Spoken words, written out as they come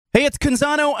Hey, it's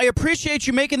Canzano. I appreciate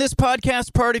you making this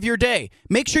podcast part of your day.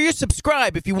 Make sure you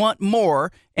subscribe if you want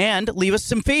more and leave us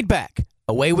some feedback.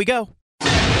 Away we go.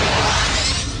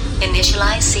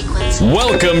 Initialize sequence.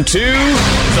 Welcome to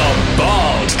The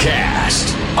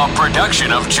Baldcast, a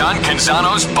production of John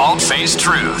Canzano's Bald-Faced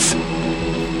Truth.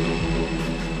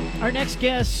 Our next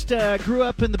guest grew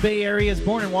up in the Bay Area, is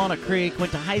born in Walnut Creek,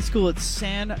 went to high school at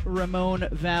San Ramon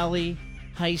Valley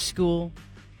High School,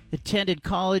 attended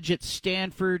college at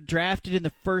Stanford, drafted in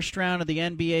the first round of the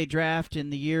NBA draft in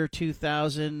the year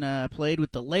 2000, played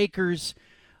with the Lakers,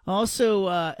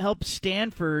 also helped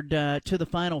Stanford to the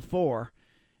Final Four,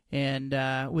 and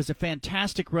was a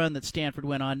fantastic run that Stanford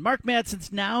went on. Mark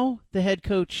Madsen's now the head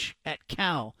coach at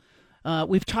Cal.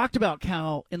 We've talked about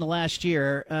Cal in the last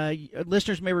year.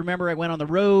 Listeners may remember I went on the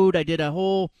road. I did a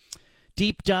whole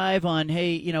deep dive on,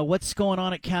 hey, what's going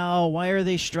on at Cal? Why are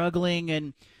they struggling?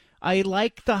 And I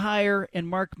like the hire, and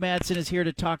Mark Madsen is here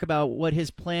to talk about what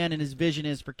his plan and his vision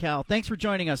is for Cal. Thanks for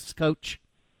joining us, Coach.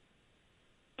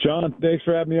 John, thanks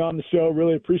for having me on the show.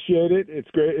 Really appreciate it. It's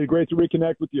great to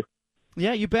reconnect with you.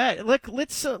 Yeah, you bet. Look,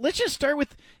 let's just start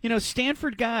with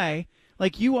Stanford guy.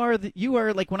 Like you are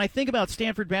like when I think about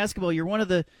Stanford basketball, you're one of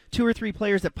the two or three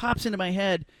players that pops into my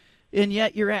head, and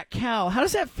yet you're at Cal. How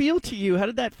does that feel to you? How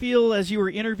did that feel as you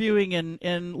were interviewing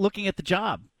and looking at the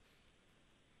job?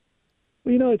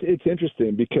 Well, it's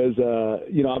interesting because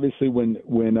obviously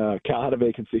when Cal had a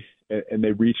vacancy and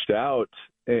they reached out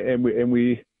and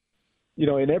we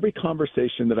in every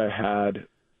conversation that I had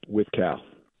with Cal,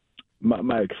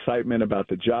 my excitement about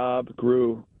the job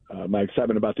grew, my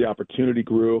excitement about the opportunity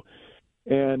grew,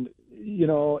 and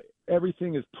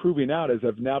everything is proving out as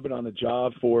I've now been on the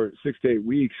job for 6 to 8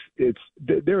 weeks.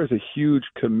 There is a huge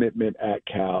commitment at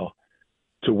Cal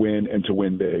to win and to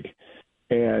win big.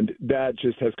 And that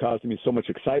just has caused me so much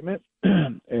excitement.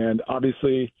 And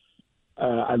obviously,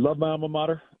 I love my alma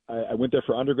mater. I went there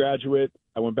for undergraduate.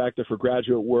 I went back there for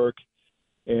graduate work.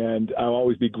 And I'll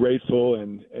always be grateful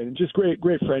and just great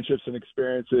friendships and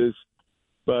experiences.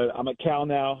 But I'm at Cal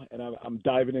now, and I'm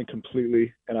diving in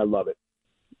completely, and I love it.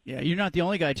 Yeah, you're not the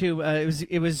only guy, too.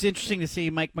 It was interesting to see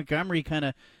Mike Montgomery kind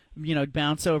of,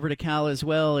 bounce over to Cal as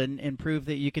well and prove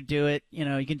that you could do it.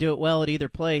 You can do it well at either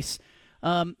place.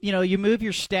 You move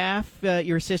your staff,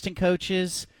 your assistant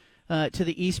coaches, to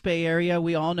the East Bay area.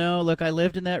 We all know. Look, I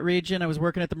lived in that region. I was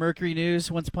working at the Mercury News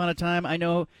once upon a time. I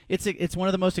know it's one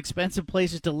of the most expensive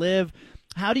places to live.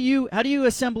 How do you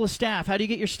assemble a staff? How do you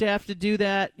get your staff to do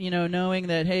that? Knowing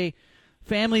that hey,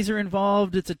 families are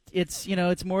involved.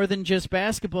 It's more than just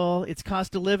basketball. It's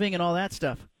cost of living and all that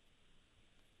stuff.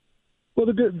 Well,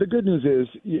 the good news is,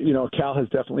 Cal has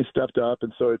definitely stepped up,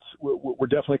 and so we're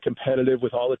definitely competitive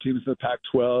with all the teams in the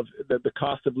Pac-12. The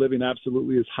cost of living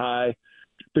absolutely is high.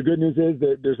 The good news is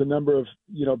that there's a number of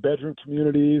bedroom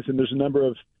communities, and there's a number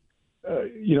of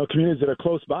communities that are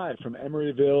close by, from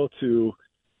Emeryville to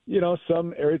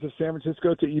some areas of San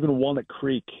Francisco to even Walnut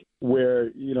Creek, where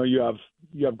you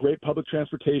have great public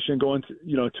transportation going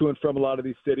to and from a lot of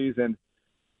these cities, and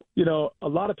a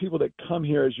lot of people that come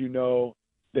here, as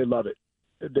they love it.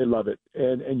 They love it.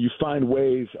 And you find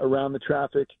ways around the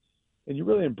traffic, and you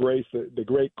really embrace the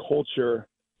great culture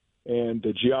and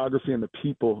the geography and the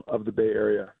people of the Bay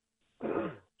Area.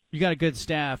 You got a good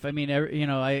staff. I mean,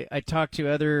 I talked to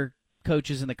other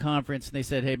coaches in the conference, and they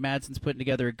said, hey, Madsen's putting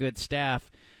together a good staff.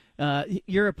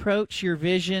 Your approach, your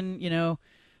vision,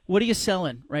 what are you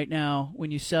selling right now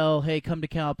when you sell, hey, come to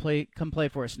Cal, come play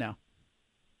for us now?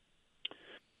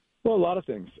 Well, a lot of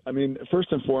things. I mean,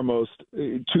 first and foremost,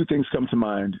 two things come to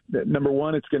mind. Number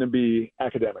one, it's going to be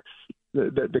academics.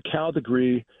 The Cal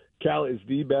degree, Cal is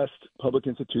the best public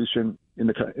institution in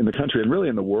the country and really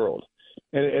in the world.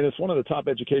 And it's one of the top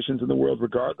educations in the world,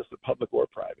 regardless of public or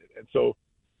private. And so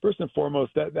first and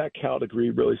foremost, that Cal degree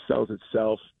really sells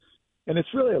itself. And it's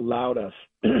really allowed us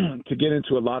to get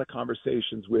into a lot of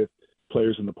conversations with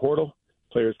players in the portal,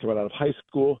 players coming out of high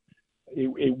school.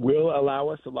 It will allow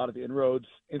us a lot of inroads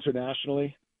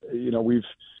internationally.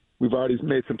 We've already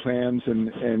made some plans,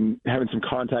 and having some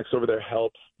contacts over there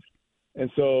helps.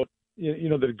 And so,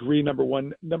 the degree, number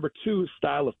one. Number two,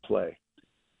 style of play.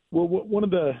 Well, one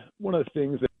of the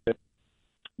things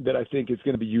that I think is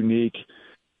going to be unique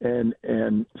and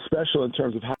special in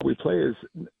terms of how we play is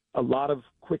a lot of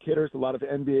quick hitters, a lot of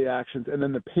NBA actions, and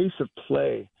then the pace of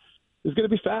play is going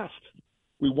to be fast.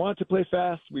 We want to play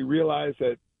fast. We realize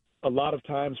that a lot of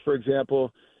times, for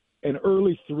example, an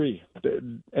early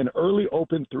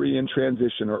open three in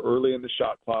transition or early in the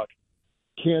shot clock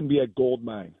can be a gold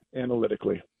mine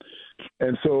analytically.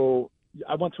 And so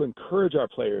I want to encourage our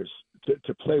players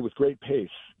to play with great pace.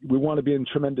 We want to be in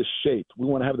tremendous shape. We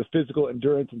want to have the physical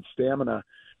endurance and stamina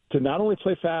to not only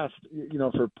play fast,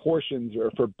 for portions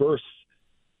or for bursts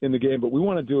in the game, but we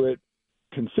want to do it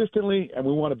consistently, and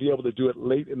we want to be able to do it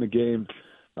late in the game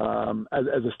as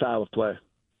a style of play.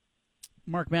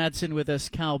 Mark Madsen with us,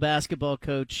 Cal basketball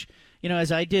coach.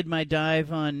 As I did my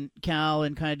dive on Cal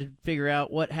and kind of figure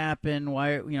out what happened,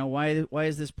 why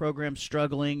is this program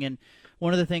struggling, and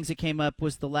one of the things that came up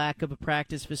was the lack of a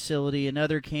practice facility.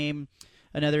 Another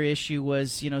issue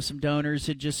was some donors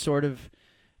had just sort of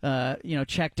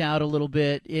checked out a little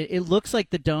bit. It looks like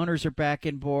the donors are back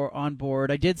on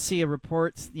board. I did see a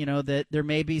report that there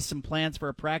may be some plans for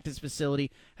a practice facility.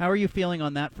 How are you feeling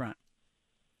on that front?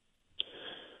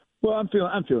 Well, I'm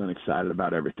feeling excited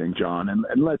about everything, John.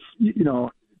 And let's,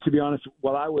 to be honest,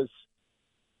 while I was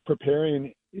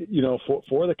preparing,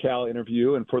 for the Cal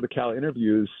interview and for the Cal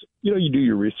interviews, you do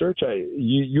your research.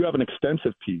 You have an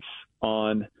extensive piece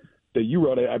on that you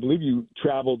wrote. I believe you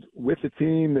traveled with the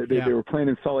team. They were playing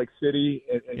in Salt Lake City,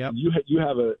 and yep. you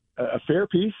have a fair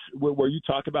piece where you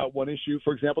talk about one issue,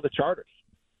 for example, the charters.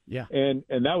 Yeah. And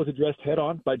that was addressed head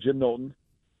on by Jim Knowlton.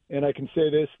 And I can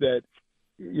say this, that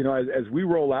as we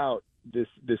roll out this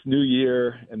new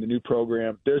year and the new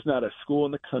program, there's not a school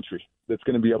in the country that's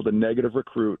going to be able to negative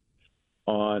recruit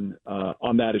on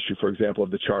that issue, for example,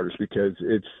 of the charters, because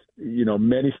it's,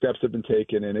 many steps have been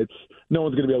taken, and no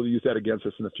one's going to be able to use that against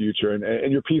us in the future.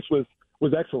 And your piece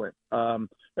was excellent.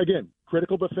 Again,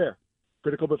 critical but fair.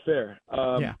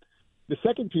 Yeah. The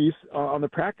second piece on the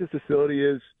practice facility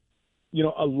is,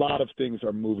 a lot of things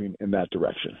are moving in that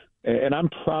direction. And I'm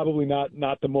probably not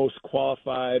the most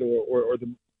qualified or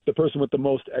the person with the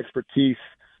most expertise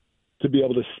to be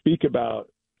able to speak about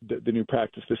the new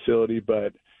practice facility,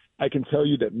 but I can tell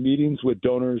you that meetings with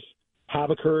donors have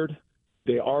occurred.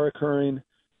 They are occurring.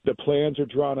 The plans are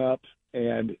drawn up,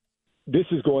 and this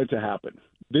is going to happen.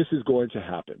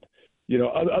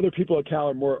 Other people at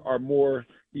Cal are more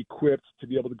equipped to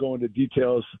be able to go into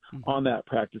details on that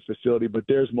practice facility, but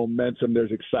there's momentum,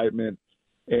 there's excitement,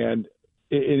 and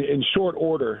in short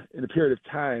order, in a period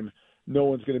of time, no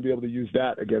one's going to be able to use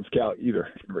that against Cal either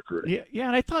in recruiting. Yeah,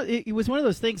 and I thought it was one of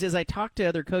those things as I talked to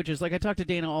other coaches, like I talked to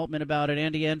Dana Altman about it,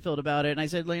 Andy Enfield about it, and I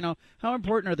said, how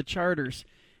important are the charters?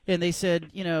 And they said,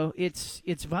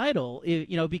 it's vital,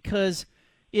 because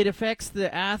it affects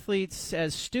the athletes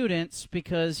as students,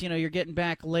 because, you're getting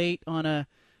back late on a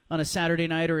Saturday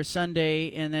night or a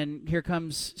Sunday, and then here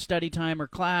comes study time or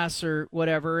class or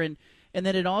whatever, and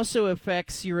then it also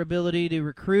affects your ability to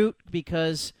recruit,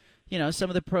 because some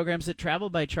of the programs that travel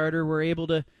by charter were able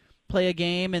to play a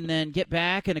game and then get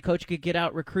back, and a coach could get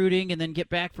out recruiting and then get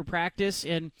back for practice.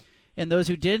 And those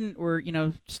who didn't were,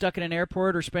 stuck in an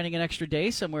airport or spending an extra day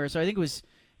somewhere. So I think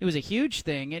it was a huge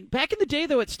thing. And back in the day,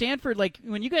 though, at Stanford, like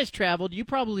when you guys traveled, you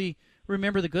probably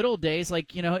remember the good old days.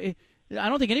 Like, I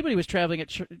don't think anybody was traveling at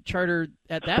charter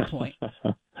at that point.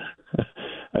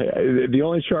 The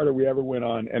only charter we ever went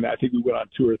on, and I think we went on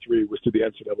 2 or 3, was to the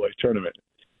NCAA tournament.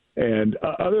 And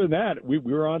other than that, we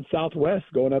were on Southwest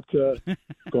going up to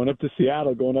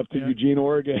Seattle, going up to Eugene,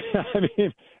 Oregon.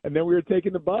 And then we were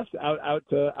taking the bus out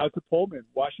to Pullman,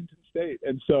 Washington State.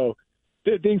 And so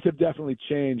things have definitely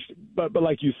changed. But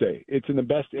like you say, it's in the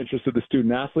best interest of the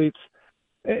student athletes.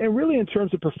 And really, in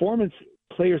terms of performance,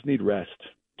 players need rest.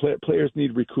 Players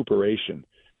need recuperation.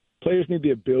 Players need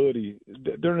the ability.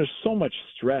 There's so much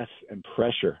stress and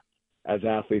pressure as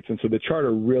athletes, and so the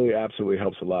charter really absolutely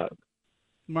helps a lot.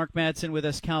 Mark Madsen with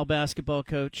us, Cal basketball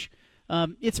coach.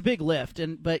 It's a big lift,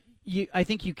 but I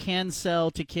think you can sell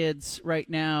to kids right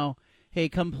now, hey,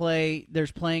 come play.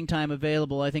 There's playing time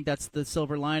available. I think that's the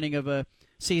silver lining of a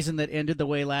season that ended the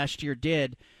way last year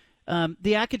did.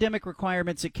 The academic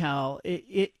requirements at Cal,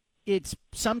 it's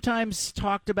sometimes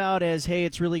talked about as, hey,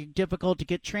 it's really difficult to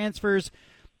get transfers,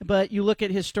 but you look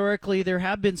at historically, there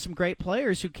have been some great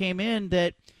players who came in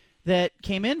that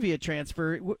came in via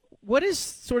transfer. What is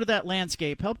sort of that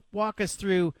landscape? Help walk us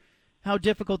through how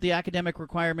difficult the academic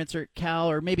requirements are at Cal,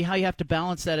 or maybe how you have to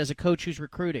balance that as a coach who's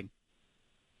recruiting.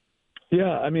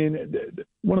 Yeah,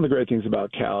 one of the great things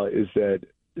about Cal is that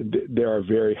there are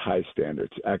very high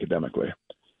standards academically.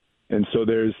 And so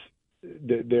there's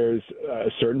a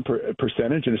certain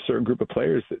percentage and a certain group of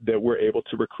players that we're able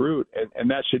to recruit, and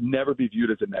that should never be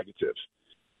viewed as a negative.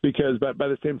 Because by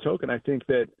the same token, I think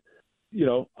that,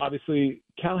 obviously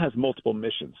Cal has multiple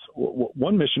missions.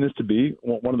 One mission is to be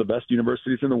one of the best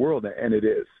universities in the world, and it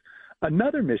is.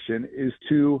 Another mission is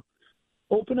to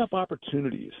open up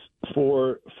opportunities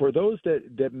for those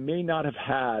that may not have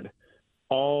had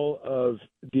all of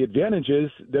the advantages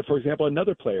that, for example,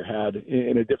 another player had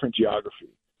in a different geography.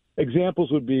 Examples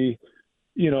would be,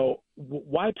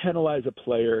 why penalize a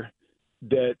player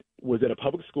that was at a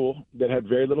public school that had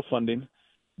very little funding,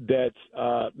 that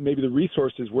maybe the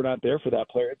resources were not there for that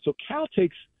player. And so Cal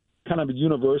takes kind of a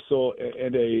universal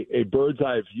and a bird's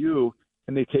eye view,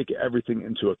 and they take everything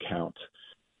into account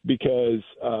because,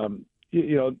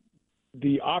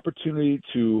 the opportunity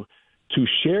to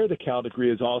share the Cal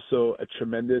degree is also a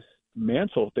tremendous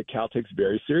mantle that Cal takes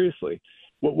very seriously.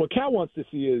 What Cal wants to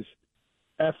see is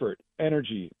effort,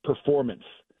 energy, performance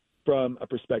from a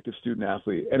prospective student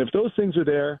athlete. And if those things are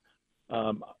there,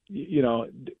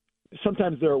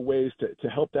 sometimes there are ways to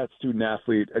help that student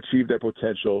athlete achieve their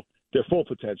potential, their full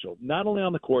potential, not only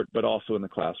on the court, but also in the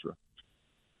classroom.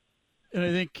 And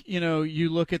I think, you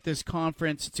look at this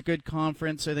conference, it's a good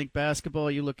conference. I think basketball,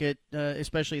 you look at,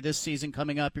 especially this season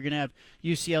coming up, you're going to have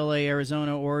UCLA,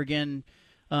 Arizona, Oregon,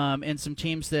 and some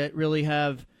teams that really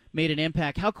have made an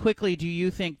impact. How quickly do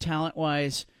you think,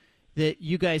 talent-wise, that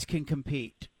you guys can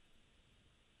compete?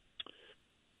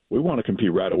 We want to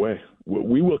compete right away.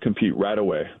 We will compete right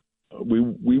away.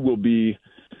 We will be.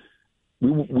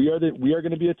 We are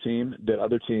going to be a team that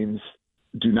other teams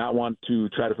do not want to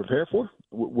try to prepare for.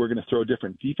 We're going to throw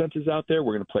different defenses out there.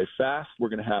 We're going to play fast. We're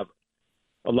going to have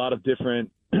a lot of different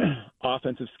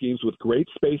offensive schemes with great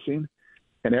spacing,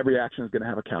 and every action is going to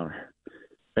have a counter.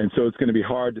 And so it's going to be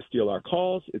hard to steal our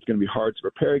calls. It's going to be hard to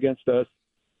prepare against us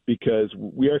because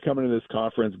we are coming to this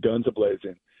conference guns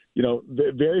a-blazing.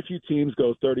 Very few teams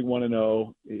go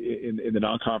 31-0 in the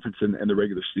non-conference and the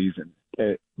regular season.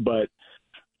 But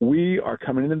we are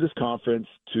coming into this conference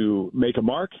to make a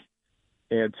mark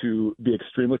and to be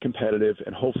extremely competitive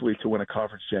and hopefully to win a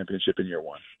conference championship in year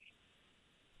one.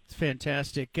 It's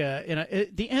fantastic.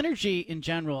 The energy in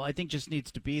general, I think, just needs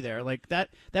to be there. Like that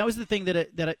was the thing that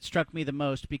it struck me the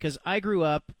most because I grew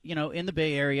up, in the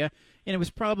Bay Area, and it was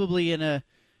probably in a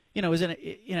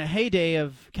heyday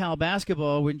of Cal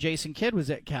basketball when Jason Kidd was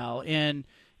at Cal, and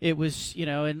it was,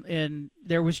 and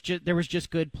there was just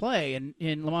good play, and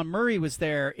Lamont Murray was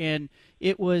there, and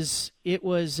it was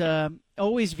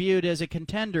always viewed as a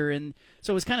contender, and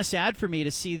so it was kind of sad for me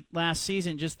to see last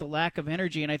season just the lack of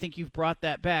energy, and I think you've brought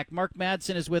that back. Mark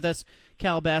Madsen is with us,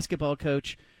 Cal basketball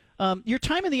coach. Your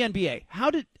time in the NBA,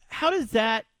 how does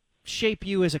that shape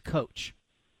you as a coach?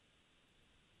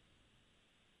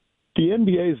 The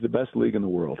NBA is the best league in the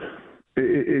world.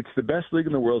 It's the best league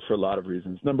in the world for a lot of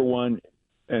reasons. Number one,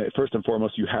 first and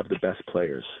foremost, you have the best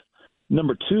players.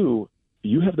 Number two,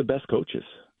 you have the best coaches.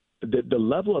 The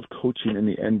level of coaching in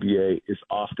the NBA is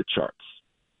off the charts.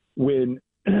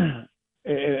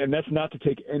 And that's not to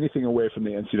take anything away from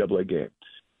the NCAA game.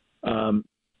 A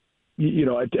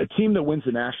team that wins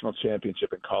the national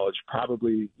championship in college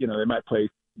probably, they might play,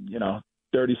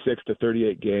 36 to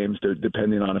 38 games,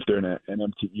 depending on if they're in an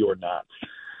MTE or not,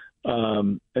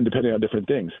 and depending on different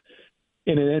things.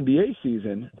 In an NBA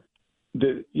season,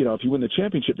 if you win the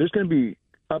championship, there's going to be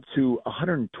up to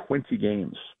 120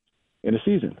 games in a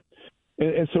season.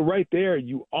 And so right there,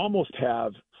 you almost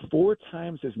have 4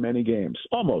 times as many games,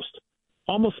 almost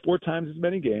 4 times as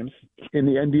many games in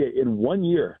the NBA in 1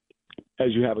 year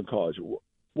as you have in college. Well,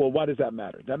 why does that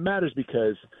matter? That matters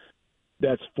because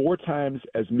that's 4 times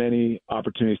as many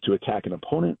opportunities to attack an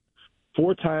opponent,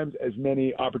 4 times as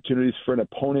many opportunities for an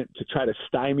opponent to try to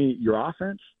stymie your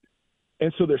offense.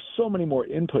 And so there's so many more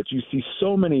inputs. You see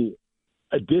so many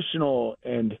additional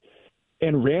and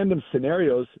random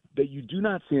scenarios that you do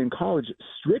not see in college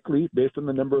strictly based on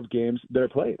the number of games that are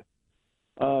played.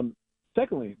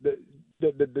 Secondly,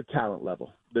 the talent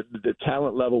level. The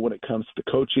talent level when it comes to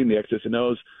the coaching, the X's and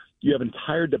O's. You have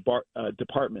entire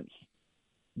departments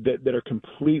that are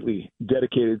completely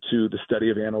dedicated to the study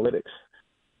of analytics.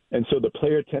 And so the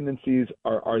player tendencies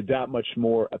are that much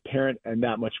more apparent and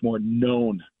that much more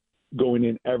known going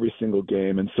in every single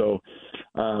game. And so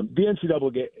the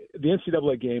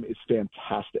NCAA game is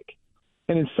fantastic.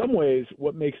 And in some ways,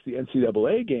 what makes the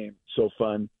NCAA game so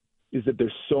fun is that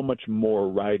there's so much more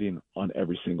riding on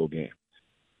every single game.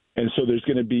 And so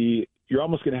you're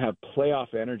almost going to have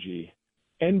playoff energy,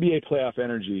 NBA playoff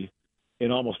energy,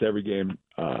 in almost every game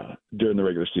during the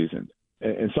regular season.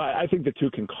 And so I think the two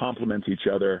can complement each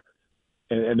other,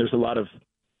 and there's a lot of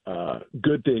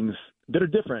good things that are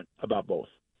different about both.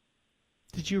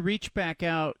 Did you reach back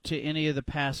out to any of the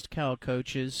past Cal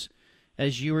coaches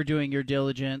as you were doing your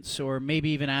diligence, or maybe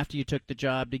even after you took the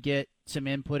job, to get some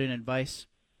input and advice?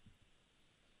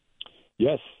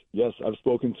 Yes. I've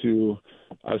spoken to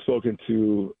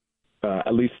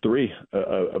at least 3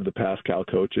 of the past Cal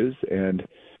coaches, and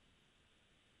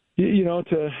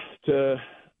to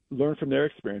learn from their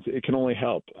experience. It can only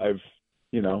help. I've,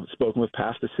 spoken with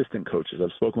past assistant coaches.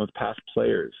 I've spoken with past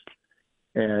players.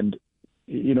 And,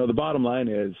 the bottom line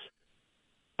is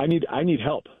I need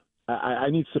help. I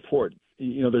need support.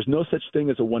 there's no such thing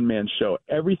as a one-man show.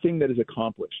 Everything that is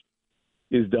accomplished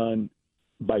is done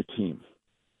by team.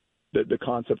 The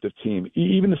concept of team,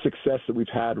 even the success that we've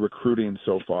had recruiting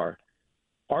so far,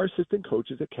 our assistant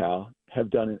coaches at Cal have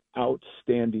done an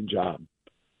outstanding job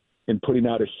in putting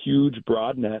out a huge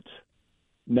broad net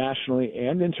nationally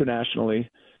and internationally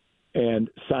and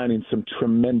signing some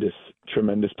tremendous,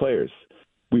 tremendous players.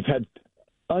 We've had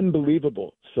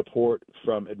unbelievable support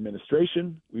from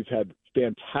administration. We've had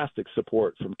fantastic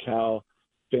support from Cal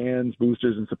fans,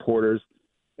 boosters, and supporters.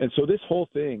 And so this whole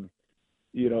thing,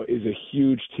 is a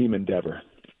huge team endeavor.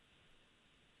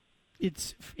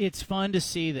 It's fun to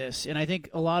see this, and I think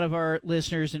a lot of our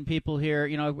listeners and people here,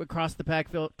 across the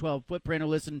Pac-12 footprint who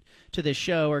listen to this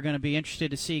show are going to be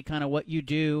interested to see kind of what you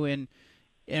do and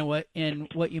what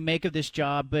you make of this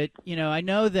job. But I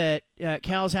know that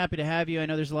Cal's happy to have you. I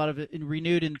know there's a lot of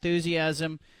renewed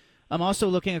enthusiasm. I'm also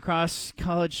looking across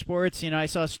college sports. I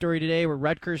saw a story today where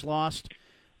Rutgers lost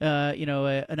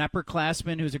an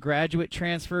upperclassman who's a graduate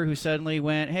transfer who suddenly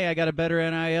went, hey, I got a better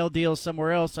NIL deal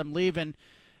somewhere else. I'm leaving.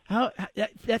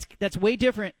 That's way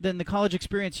different than the college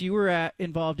experience you were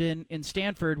involved in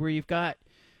Stanford, where you've got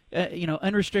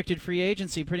unrestricted free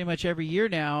agency pretty much every year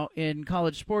now in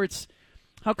college sports.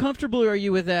 How comfortable are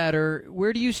you with that, or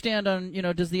where do you stand on,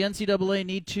 does the NCAA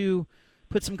need to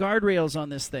put some guardrails on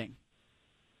this thing?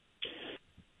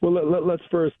 Well, let's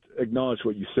first acknowledge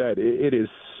what you said. It is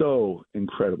so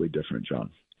incredibly different,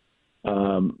 John.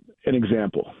 An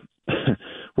example.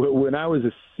 When I was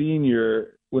a junior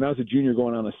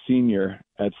going on a senior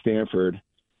at Stanford,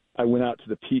 I went out to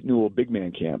the Pete Newell Big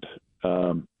Man Camp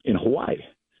in Hawaii.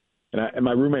 And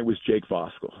my roommate was Jake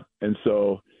Voskuhl. And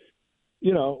so,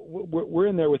 we're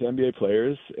in there with NBA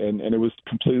players, and it was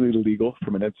completely legal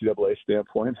from an NCAA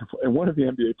standpoint. And one of the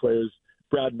NBA players,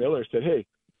 Brad Miller, said, hey,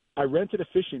 I rented a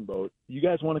fishing boat. You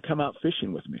guys want to come out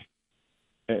fishing with me?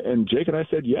 And Jake and I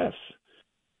said yes.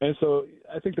 And so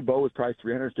I think the boat was probably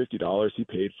 $350. He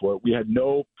paid for it. We had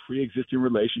no pre-existing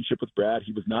relationship with Brad.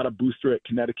 He was not a booster at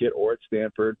Connecticut or at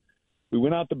Stanford. We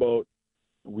went out the boat.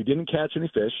 We didn't catch any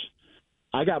fish.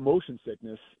 I got motion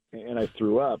sickness, and I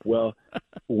threw up. Well,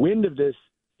 wind of this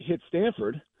hit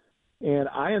Stanford, and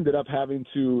I ended up having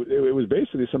to – it was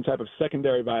basically some type of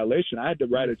secondary violation. I had to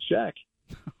write a check,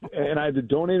 and I had to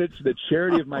donate it to the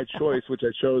charity of my choice, which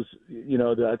I chose,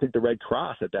 I think the Red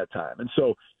Cross at that time. And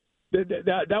so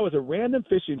that was a random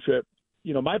fishing trip.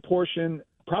 My portion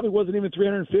probably wasn't even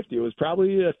 $350. It was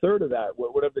probably a third of that,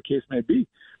 whatever the case may be.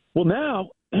 Well, now,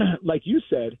 like you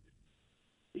said,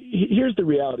 here's the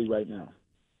reality right now.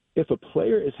 If a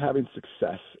player is having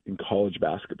success in college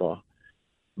basketball,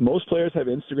 most players have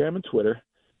Instagram and Twitter.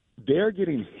 They're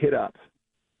getting hit up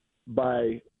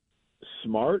by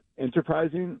smart,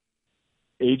 enterprising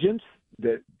agents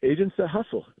that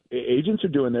hustle. Agents are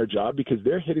doing their job because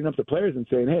they're hitting up the players and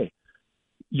saying, hey,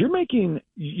 you're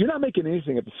not making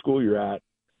anything at the school you're at.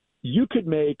 You could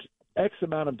make X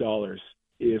amount of dollars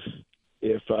if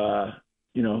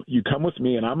you come with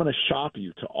me, and I'm going to shop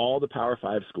you to all the Power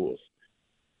 5 schools.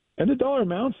 And the dollar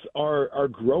amounts are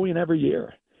growing every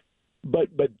year. But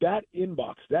that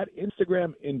inbox, that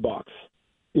Instagram inbox,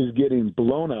 is getting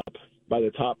blown up by the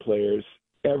top players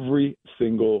every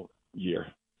single year.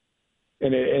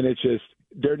 And it's just,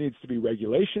 there needs to be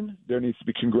regulation. There needs to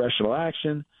be congressional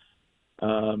action.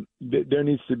 There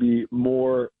needs to be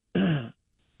more,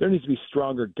 there needs to be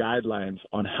stronger guidelines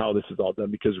on how this is all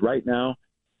done, because right now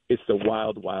it's the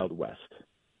wild, wild west.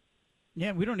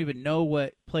 Yeah, we don't even know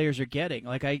what players are getting.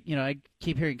 Like I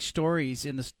keep hearing stories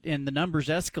and the numbers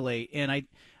escalate, and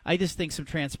I just think some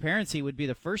transparency would be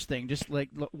the first thing. Just like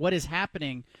what is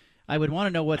happening, I would want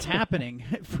to know what's happening.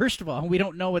 First of all, we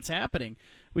don't know what's happening,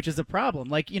 which is a problem.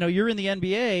 Like you're in the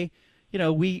NBA.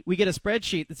 We get a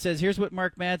spreadsheet that says here's what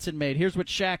Mark Madsen made, here's what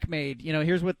Shaq made,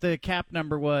 here's what the cap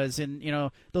number was, and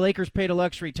the Lakers paid a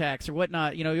luxury tax or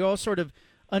whatnot. You all sort of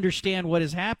understand what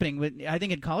is happening. But I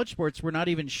think in college sports we're not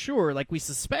even sure. Like we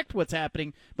suspect what's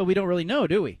happening, but we don't really know,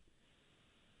 do we?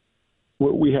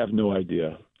 Well, we have no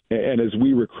idea. And as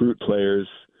we recruit players,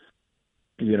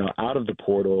 out of the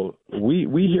portal,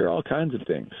 we hear all kinds of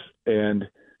things. And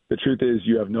the truth is,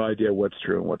 you have no idea what's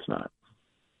true and what's not.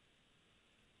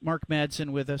 Mark Madsen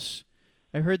with us.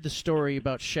 I heard the story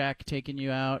about Shaq taking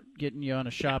you out, getting you on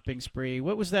a shopping spree.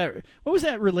 What was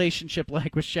that relationship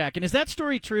like with Shaq? And is that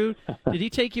story true? Did he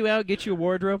take you out, get you a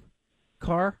wardrobe,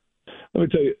 car? Let me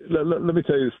tell you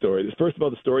the story. First of all,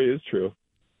 the story is true.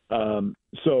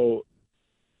 So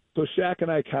Shaq and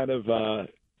I kind of,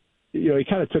 he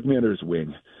kind of took me under his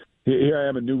wing. Here I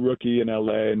am, a new rookie in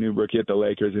LA, a new rookie at the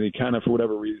Lakers, and he kind of, for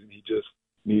whatever reason,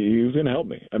 he was going to help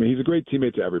me. I mean, he's a great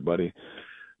teammate to everybody.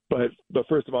 But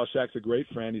first of all, Shaq's a great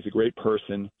friend. He's a great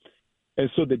person. And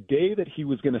so the day that he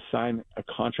was going to sign a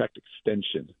contract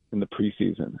extension in the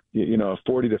preseason, you know, a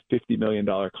 $40 to $50 million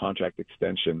contract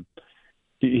extension,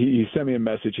 he sent me a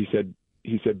message. He said,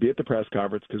 be at the press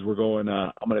conference because we're going,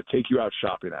 I'm going to take you out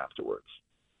shopping afterwards.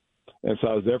 And so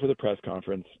I was there for the press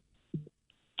conference.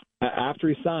 After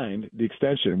he signed the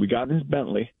extension, we got in his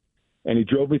Bentley, and he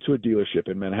drove me to a dealership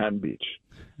in Manhattan Beach.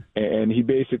 And he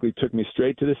basically took me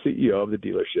straight to the CEO of the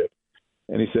dealership.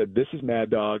 And he said, this is Mad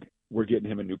Dog. We're getting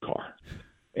him a new car.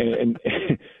 And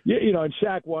you know, and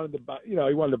Shaq wanted to buy, you know,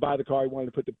 he wanted to buy the car. He wanted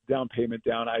to put the down payment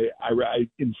down. I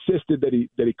insisted that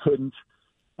he couldn't.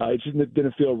 It just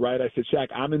didn't feel right. I said, Shaq,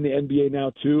 I'm in the NBA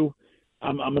now too.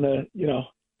 I'm gonna, you know,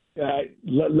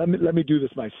 let me do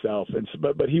this myself. And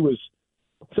but he was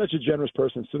such a generous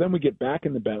person. So then we get back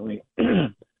in the Bentley.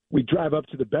 We drive up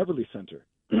to the Beverly Center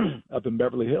up in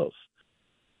Beverly Hills,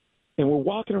 and we're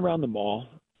walking around the mall,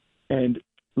 and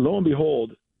lo and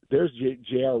behold, there's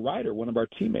J.R. Ryder, one of our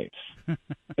teammates.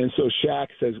 And so Shaq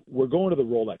says, we're going to the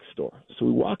Rolex store. So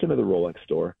we walk into the Rolex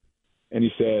store, and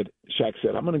Shaq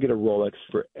said, I'm going to get a Rolex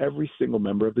for every single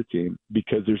member of the team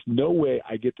because there's no way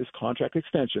I get this contract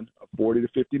extension of $40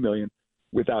 to $50 million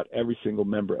without every single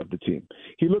member of the team.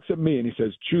 He looks at me and he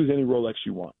says, choose any Rolex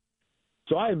you want.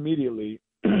 So I immediately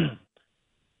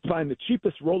find the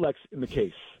cheapest Rolex in the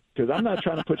case because I'm not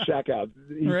trying to put Shaq out.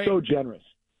 He's right. So generous.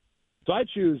 So I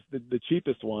choose the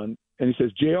cheapest one, and he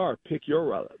says, JR, pick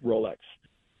your Rolex.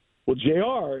 Well,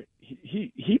 JR,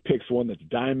 he picks one that's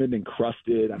diamond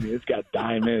encrusted. I mean, it's got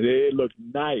diamond. It looks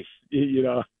nice, you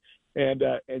know. And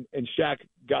Shaq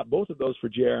got both of those for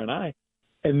JR and I.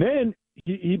 And then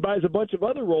he buys a bunch of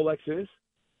other Rolexes,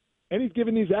 and he's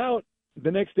giving these out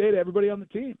the next day to everybody on the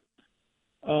team.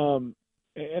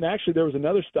 And actually, there was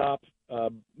another stop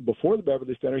before the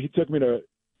Beverly Center. He took me to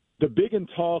the Big and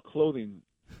Tall clothing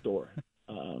store,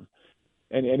 and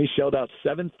he shelled out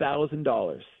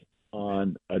 $7,000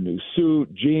 on a new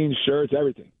suit, jeans, shirts,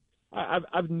 everything.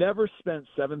 I've never spent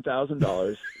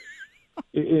 $7,000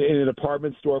 in an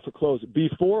department store for clothes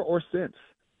before or since,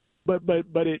 but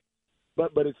it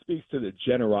speaks to the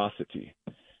generosity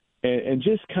and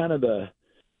just kind of the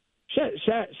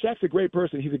Shaq's a great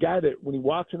person. He's a guy that when he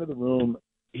walks into the room,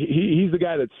 he's the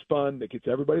guy that's fun, that gets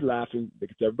everybody laughing, that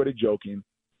gets everybody joking,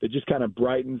 that just kind of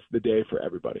brightens the day for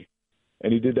everybody.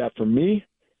 And he did that for me,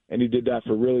 and he did that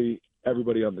for really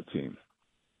everybody on the team.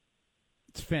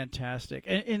 It's fantastic.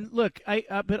 And look,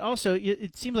 but also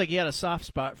it seems like he had a soft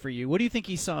spot for you. What do you think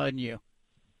he saw in you?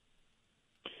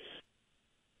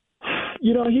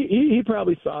 You know, he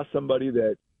probably saw somebody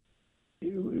that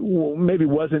maybe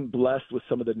wasn't blessed with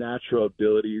some of the natural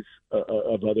abilities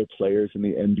of other players in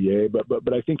the NBA,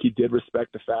 but I think he did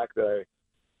respect the fact that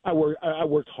I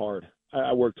worked hard.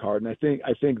 I worked hard, and I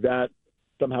think that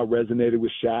somehow resonated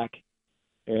with Shaq.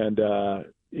 And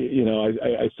you know,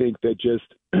 I think that just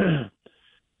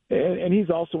and he's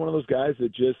also one of those guys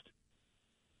that just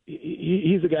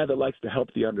he's a guy that likes to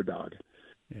help the underdog.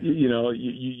 Yeah. You know,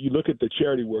 you look at the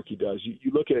charity work he does.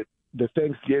 You look at the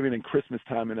Thanksgiving and Christmas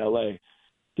time in L.A.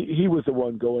 He was the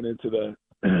one going into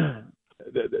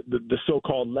the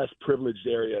so-called less privileged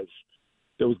areas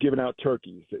that was giving out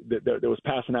turkeys, that was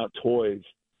passing out toys.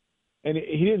 And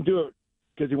he didn't do it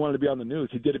because he wanted to be on the news.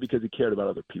 He did it because he cared about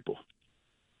other people.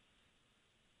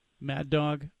 Mad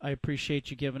Dog, I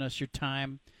appreciate you giving us your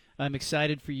time. I'm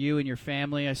excited for you and your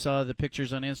family. I saw the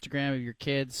pictures on Instagram of your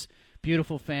kids.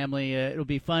 Beautiful family. It'll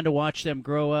be fun to watch them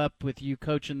grow up with you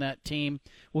coaching that team.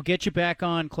 We'll get you back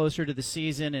on closer to the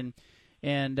season,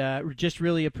 and just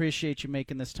really appreciate you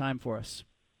making this time for us.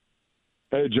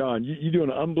 Hey, John, you do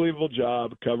an unbelievable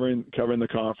job covering the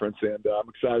conference, and I'm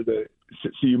excited to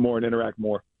see you more and interact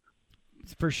more.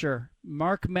 For sure.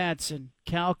 Mark Madsen,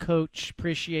 Cal coach,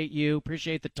 appreciate you.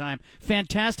 Appreciate the time.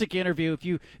 Fantastic interview. If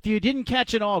you didn't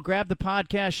catch it all, grab the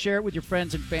podcast, share it with your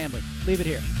friends and family. Leave it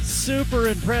here. Super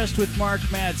impressed with Mark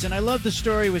Madsen. I love the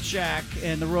story with Shaq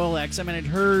and the Rolex. I mean, I'd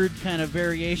heard kind of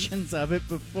variations of it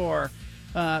before,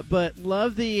 but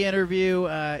love the interview.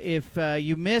 If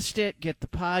you missed it, get the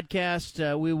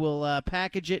podcast. We will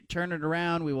package it, turn it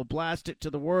around. We will blast it to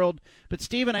the world. But,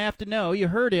 Steven, I have to know, you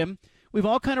heard him. We've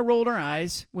all kind of rolled our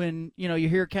eyes when, you know, you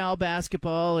hear Cal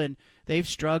basketball and they've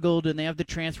struggled and they have the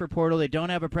transfer portal. They don't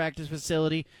have a practice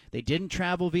facility. They didn't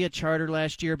travel via charter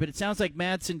last year, but it sounds like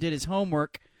Madsen did his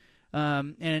homework.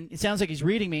 And it sounds like he's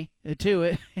reading me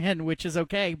too, and which is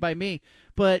okay by me.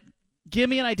 But give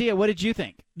me an idea. What did you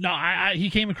think? No, he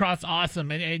came across awesome.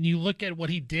 And you look at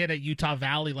what he did at Utah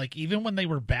Valley, like even when they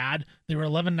were bad, they were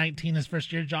 11-19 his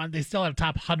first year, John, they still had a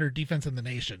top 100 defense in the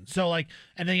nation. So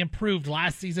and they improved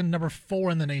last season, number 4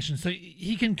 in the nation. So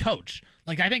he can coach.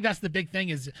 Like, I think that's the big thing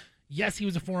is, yes, he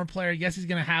was a former player. Yes, he's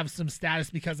going to have some status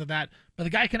because of that. But the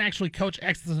guy can actually coach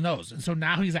X's and O's. And so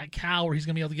now he's at Cal where he's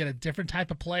going to be able to get a different type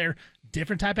of player,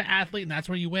 different type of athlete, and that's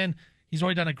where you win. He's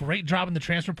already done a great job in the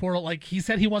transfer portal. Like, he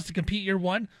said he wants to compete year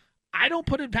one. I don't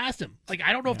put it past him. Like,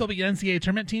 I don't know if they'll be an NCAA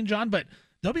tournament team, John, but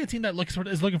they'll be a team that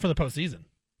is looking for the postseason.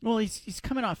 Well, he's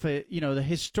coming off the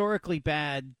historically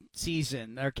bad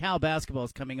season. Or Cal basketball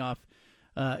is coming off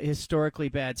historically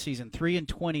bad season.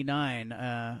 3-29,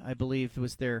 I believe,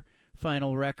 was their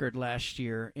final record last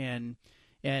year, and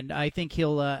I think he's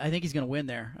going to win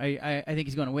there. I think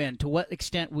he's going to win. To what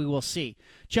extent, we will see.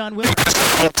 John Will.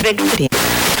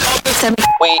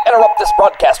 We interrupt this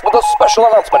broadcast with a special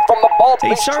announcement from the Bald Hey,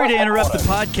 Face sorry to Truth interrupt the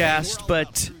Headquarters. podcast,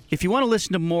 but if you want to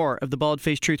listen to more of the Bald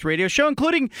Face Truth Radio Show,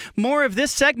 including more of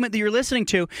this segment that you're listening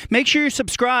to, make sure you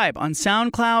subscribe on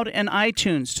SoundCloud and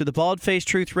iTunes to the Bald Face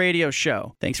Truth Radio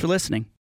Show. Thanks for listening.